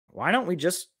Why don't we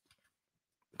just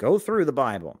go through the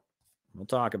Bible? We'll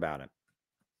talk about it.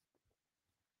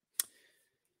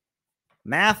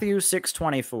 Matthew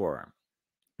 6:24.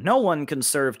 No one can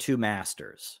serve two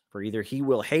masters, for either he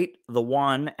will hate the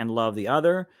one and love the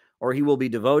other, or he will be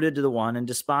devoted to the one and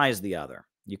despise the other.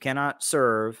 You cannot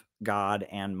serve God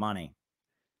and money.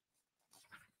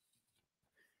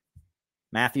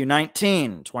 Matthew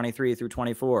 19:23 through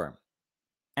 24.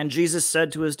 And Jesus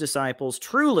said to his disciples,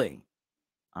 truly,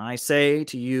 I say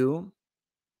to you,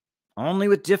 only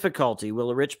with difficulty will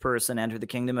a rich person enter the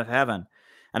kingdom of heaven.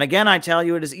 And again, I tell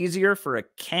you, it is easier for a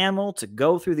camel to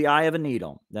go through the eye of a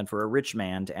needle than for a rich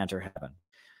man to enter heaven.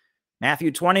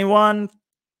 Matthew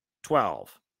 21:12.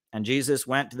 And Jesus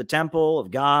went to the temple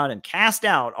of God and cast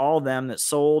out all them that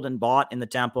sold and bought in the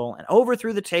temple, and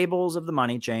overthrew the tables of the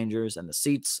money changers and the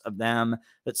seats of them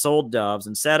that sold doves,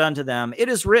 and said unto them, it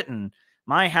is written,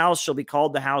 my house shall be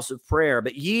called the house of prayer,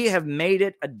 but ye have made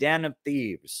it a den of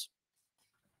thieves.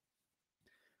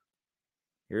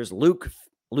 Here's Luke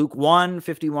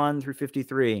 1:51 through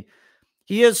 53.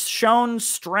 He has shown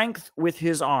strength with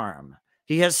his arm.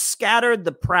 He has scattered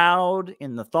the proud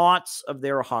in the thoughts of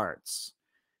their hearts.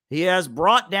 He has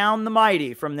brought down the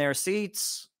mighty from their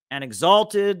seats and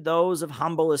exalted those of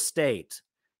humble estate.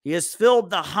 He has filled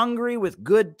the hungry with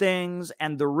good things,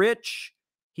 and the rich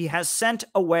he has sent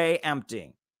away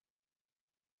empty.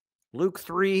 Luke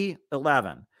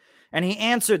 3:11. And he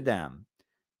answered them,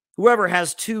 whoever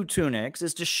has 2 tunics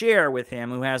is to share with him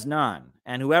who has none,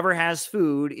 and whoever has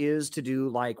food is to do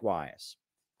likewise.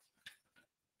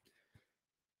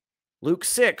 Luke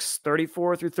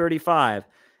 6:34 through 35.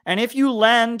 And if you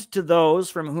lend to those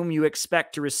from whom you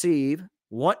expect to receive,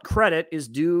 what credit is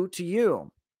due to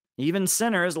you? Even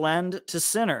sinners lend to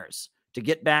sinners to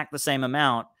get back the same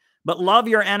amount. But love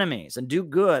your enemies and do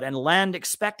good and lend,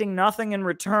 expecting nothing in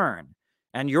return.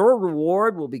 And your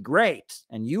reward will be great,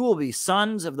 and you will be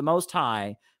sons of the Most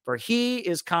High, for he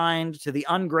is kind to the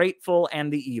ungrateful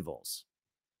and the evils.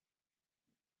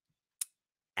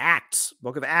 Acts,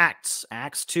 book of Acts,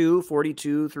 Acts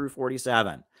 2:42 through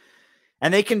 47.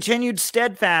 And they continued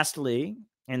steadfastly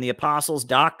in the apostles'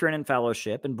 doctrine and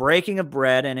fellowship, and breaking of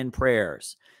bread and in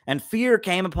prayers. And fear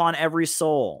came upon every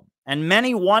soul. And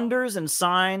many wonders and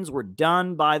signs were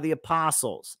done by the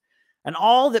apostles. And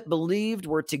all that believed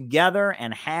were together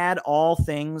and had all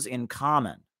things in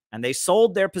common. And they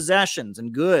sold their possessions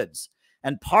and goods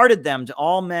and parted them to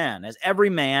all men as every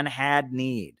man had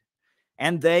need.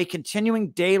 And they,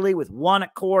 continuing daily with one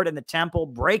accord in the temple,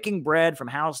 breaking bread from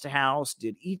house to house,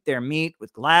 did eat their meat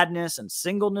with gladness and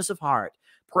singleness of heart,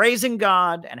 praising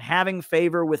God and having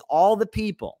favor with all the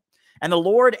people. And the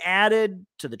Lord added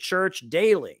to the church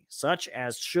daily such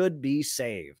as should be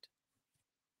saved.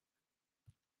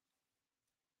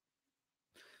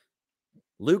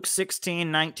 Luke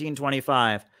 16:19,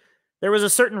 25. There was a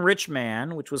certain rich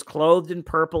man which was clothed in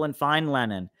purple and fine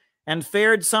linen, and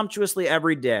fared sumptuously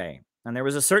every day. And there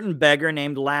was a certain beggar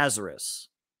named Lazarus,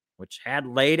 which had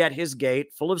laid at his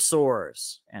gate full of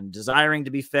sores, and desiring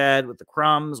to be fed with the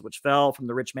crumbs which fell from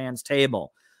the rich man's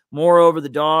table. Moreover, the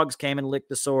dogs came and licked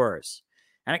the sores.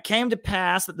 And it came to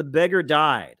pass that the beggar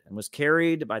died, and was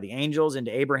carried by the angels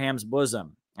into Abraham's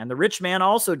bosom. And the rich man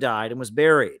also died, and was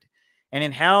buried. And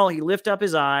in hell he lifted up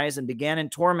his eyes, and began in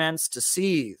torments to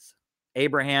seethe,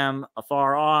 Abraham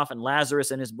afar off, and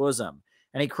Lazarus in his bosom.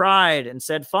 And he cried and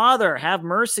said, Father, have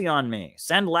mercy on me.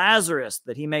 Send Lazarus,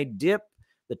 that he may dip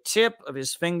the tip of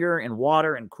his finger in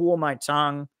water and cool my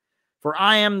tongue, for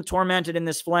I am tormented in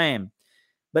this flame.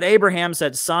 But Abraham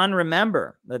said, Son,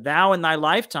 remember that thou in thy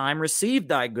lifetime received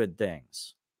thy good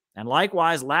things, and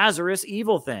likewise Lazarus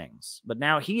evil things. But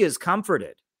now he is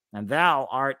comforted, and thou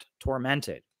art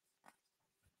tormented.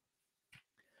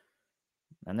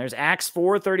 And there's Acts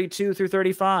 4:32 through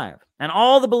 35. And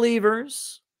all the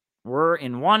believers were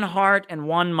in one heart and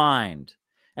one mind,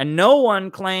 and no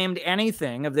one claimed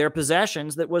anything of their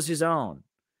possessions that was his own.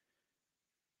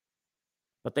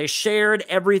 But they shared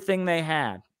everything they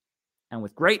had. And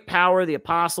with great power, the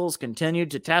apostles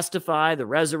continued to testify the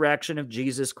resurrection of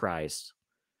Jesus Christ.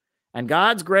 And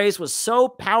God's grace was so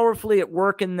powerfully at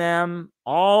work in them,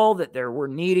 all that there were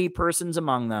needy persons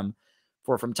among them.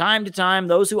 For from time to time,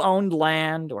 those who owned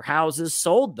land or houses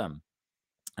sold them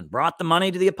and brought the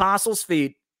money to the apostles'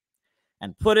 feet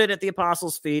and put it at the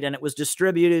apostles' feet, and it was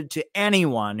distributed to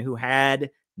anyone who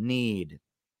had need.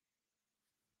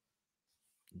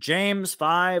 James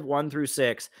 5:1 through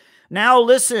 6. Now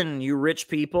listen, you rich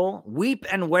people, weep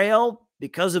and wail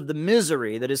because of the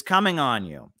misery that is coming on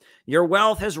you. Your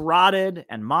wealth has rotted,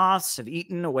 and moths have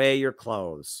eaten away your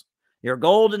clothes. Your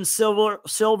gold and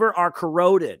silver are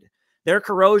corroded. Their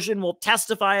corrosion will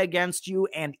testify against you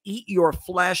and eat your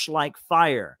flesh like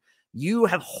fire. You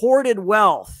have hoarded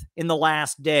wealth in the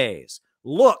last days.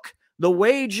 Look, the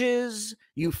wages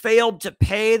you failed to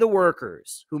pay the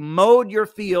workers who mowed your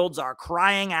fields are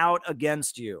crying out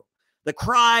against you. The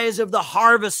cries of the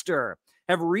harvester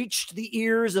have reached the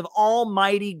ears of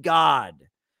Almighty God.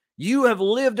 You have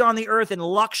lived on the earth in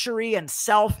luxury and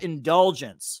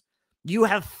self-indulgence. You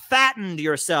have fattened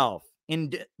yourself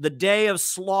in the day of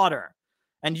slaughter,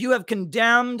 and you have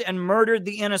condemned and murdered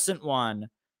the innocent one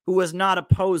who was not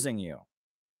opposing you.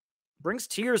 Brings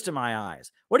tears to my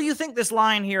eyes. What do you think this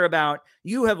line here about,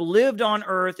 you have lived on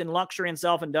earth in luxury and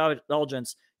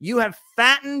self-indulgence, you have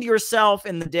fattened yourself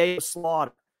in the day of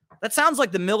slaughter? That sounds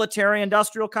like the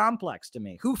military-industrial complex to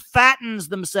me. Who fattens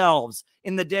themselves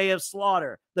in the day of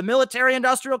slaughter? The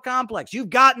military-industrial complex. You've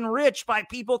gotten rich by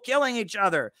people killing each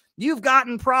other. You've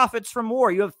gotten profits from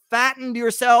war. You have fattened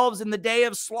yourselves in the day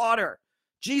of slaughter.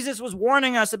 Jesus was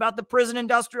warning us about the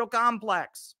prison-industrial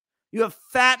complex. You have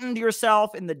fattened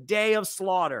yourself in the day of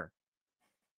slaughter.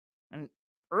 And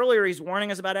earlier, he's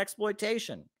warning us about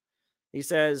exploitation. He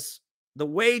says, the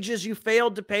wages you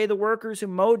failed to pay the workers who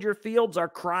mowed your fields are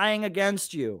crying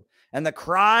against you. And the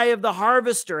cry of the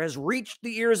harvester has reached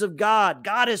the ears of God.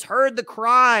 God has heard the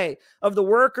cry of the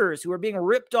workers who are being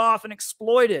ripped off and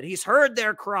exploited. He's heard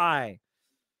their cry.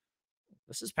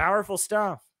 This is powerful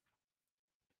stuff.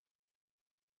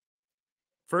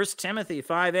 1 Timothy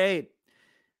 5:8.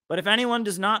 But if anyone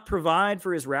does not provide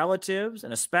for his relatives,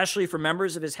 and especially for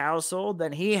members of his household,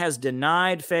 then he has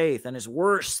denied faith and is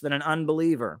worse than an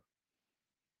unbeliever.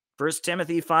 1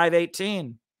 Timothy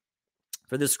 5:18.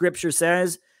 For the scripture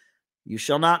says, you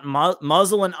shall not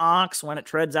muzzle an ox when it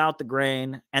treads out the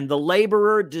grain, and the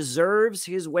laborer deserves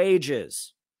his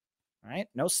wages. Right?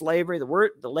 No slavery.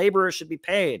 The laborer should be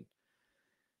paid.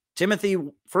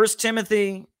 1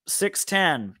 Timothy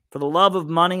 6:10. For the love of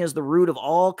money is the root of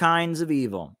all kinds of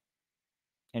evil.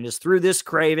 And it is through this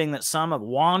craving that some have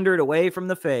wandered away from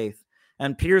the faith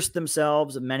and pierced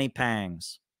themselves of many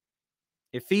pangs.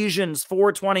 Ephesians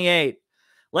 4:28.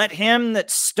 Let him that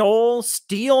stole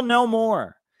steal no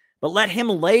more, but let him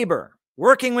labor,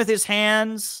 working with his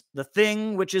hands the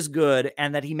thing which is good,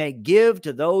 and that he may give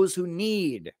to those who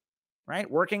need. Right?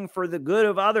 Working for the good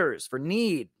of others, for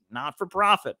need, not for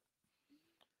profit.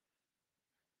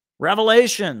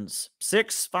 Revelations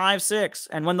 6:5-6.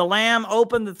 And when the Lamb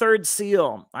opened the third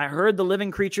seal, I heard the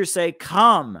living creature say,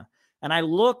 come. And I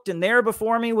looked, and there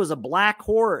before me was a black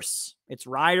horse. Its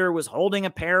rider was holding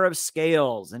a pair of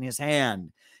scales in his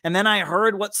hand. And then I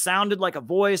heard what sounded like a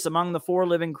voice among the four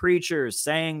living creatures,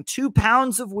 saying, 2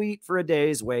 pounds of wheat for a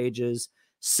day's wages,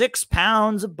 6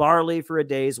 pounds of barley for a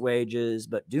day's wages,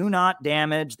 but do not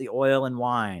damage the oil and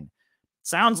wine.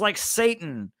 Sounds like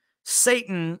Satan.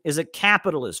 Satan is a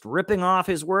capitalist ripping off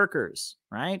his workers,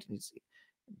 right?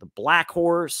 The black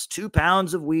horse, 2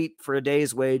 pounds of wheat for a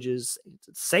day's wages.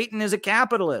 Satan is a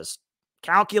capitalist,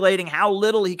 calculating how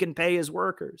little he can pay his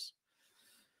workers.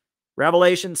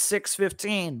 Revelation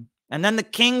 6:15. And then the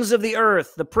kings of the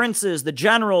earth, the princes, the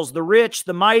generals, the rich,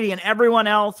 the mighty, and everyone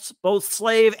else, both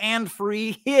slave and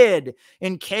free, hid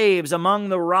in caves among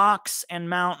the rocks and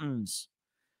mountains.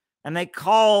 And they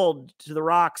called to the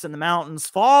rocks and the mountains,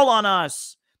 fall on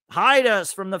us, hide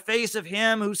us from the face of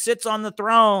him who sits on the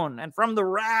throne and from the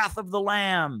wrath of the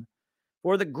Lamb.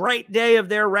 For the great day of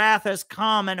their wrath has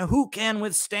come, and who can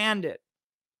withstand it?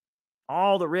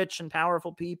 All the rich and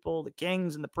powerful people, the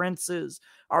kings and the princes,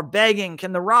 are begging,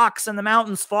 can the rocks and the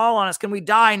mountains fall on us? Can we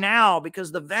die now?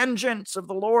 Because the vengeance of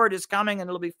the Lord is coming, and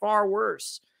it'll be far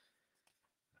worse.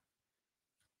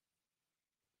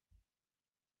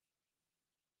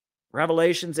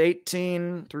 Revelations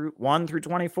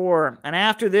 18:1-24. And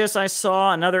after this I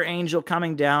saw another angel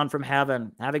coming down from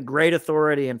heaven, having great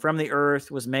authority, and from the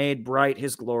earth was made bright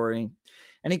his glory.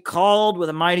 And he called with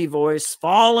a mighty voice,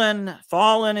 fallen,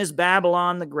 fallen is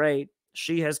Babylon the Great.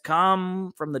 She has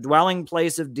come from the dwelling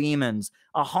place of demons,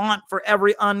 a haunt for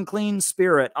every unclean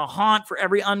spirit, a haunt for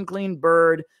every unclean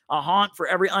bird, a haunt for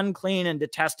every unclean and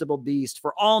detestable beast.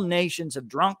 For all nations have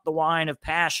drunk the wine of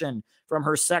passion from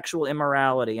her sexual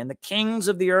immorality, and the kings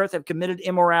of the earth have committed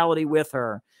immorality with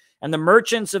her, and the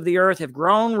merchants of the earth have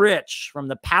grown rich from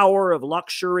the power of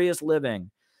luxurious living.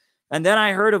 And then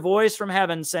I heard a voice from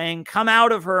heaven saying, come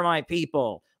out of her, my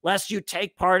people, lest you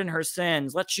take part in her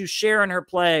sins, lest you share in her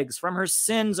plagues. From her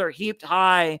sins are heaped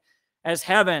high as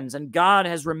heavens, and God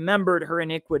has remembered her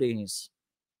iniquities.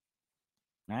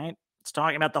 Right? It's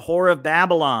talking about the whore of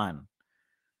Babylon,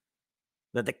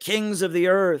 that the kings of the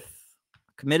earth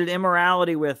committed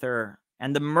immorality with her,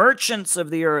 and the merchants of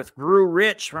the earth grew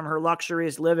rich from her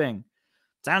luxurious living.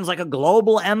 Sounds like a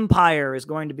global empire is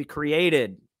going to be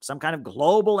created. Some kind of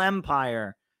global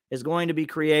empire is going to be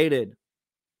created.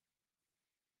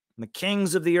 And the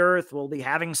kings of the earth will be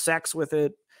having sex with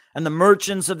it, and the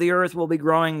merchants of the earth will be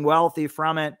growing wealthy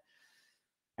from it.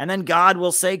 And then God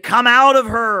will say, come out of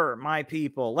her, my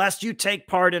people, lest you take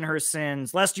part in her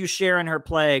sins, lest you share in her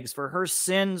plagues, for her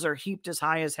sins are heaped as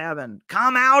high as heaven.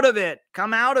 Come out of it.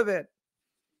 Come out of it.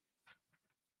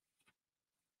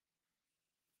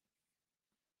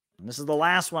 And this is the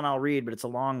last one I'll read, but it's a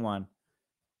long one.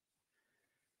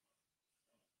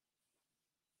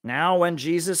 Now, when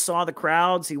Jesus saw the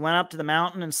crowds, he went up to the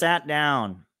mountain and sat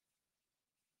down.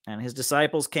 And his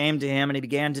disciples came to him, and he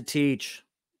began to teach.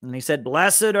 And he said,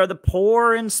 blessed are the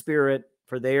poor in spirit,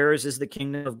 for theirs is the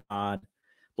kingdom of God.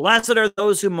 Blessed are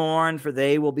those who mourn, for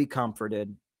they will be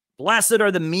comforted. Blessed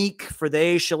are the meek, for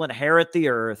they shall inherit the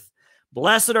earth.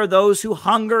 Blessed are those who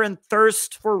hunger and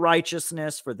thirst for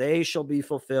righteousness, for they shall be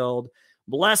fulfilled.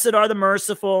 Blessed are the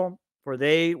merciful, for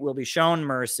they will be shown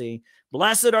mercy.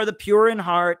 Blessed are the pure in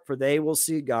heart, for they will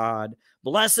see God.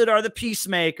 Blessed are the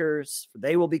peacemakers, for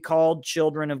they will be called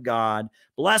children of God.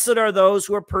 Blessed are those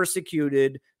who are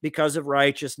persecuted because of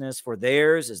righteousness, for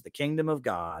theirs is the kingdom of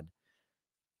God.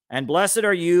 And blessed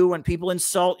are you when people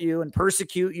insult you and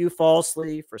persecute you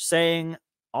falsely for saying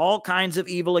all kinds of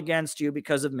evil against you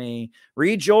because of me.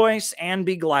 Rejoice and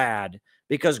be glad,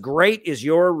 because great is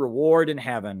your reward in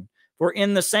heaven. For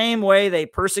in the same way they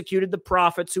persecuted the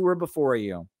prophets who were before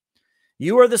you.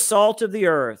 You are the salt of the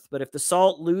earth, but if the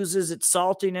salt loses its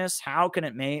saltiness, how can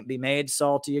it be made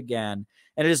salty again?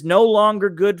 And it is no longer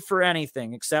good for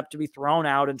anything except to be thrown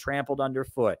out and trampled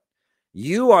underfoot.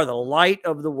 You are the light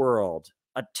of the world.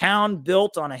 A town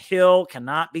built on a hill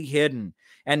cannot be hidden,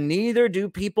 and neither do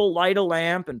people light a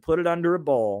lamp and put it under a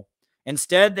bowl.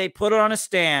 Instead, they put it on a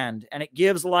stand, and it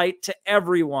gives light to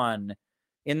everyone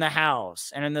in the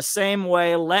house. And in the same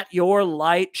way, let your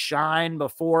light shine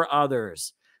before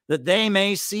others, that they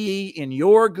may see in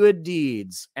your good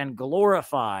deeds and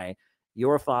glorify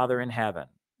your Father in heaven.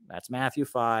 That's Matthew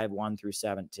 5, 1 through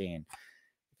 17.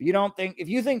 If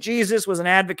you think Jesus was an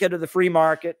advocate of the free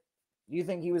market, you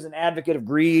think he was an advocate of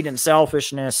greed and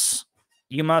selfishness,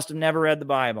 you must have never read the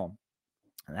Bible.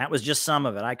 And that was just some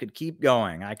of it. I could keep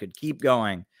going.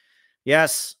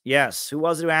 Yes. Who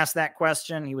was it who asked that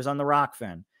question? He was on the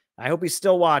Rockfin. I hope he's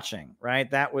still watching, right?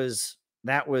 That was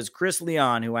Chris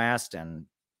Leon who asked, and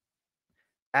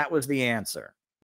that was the answer.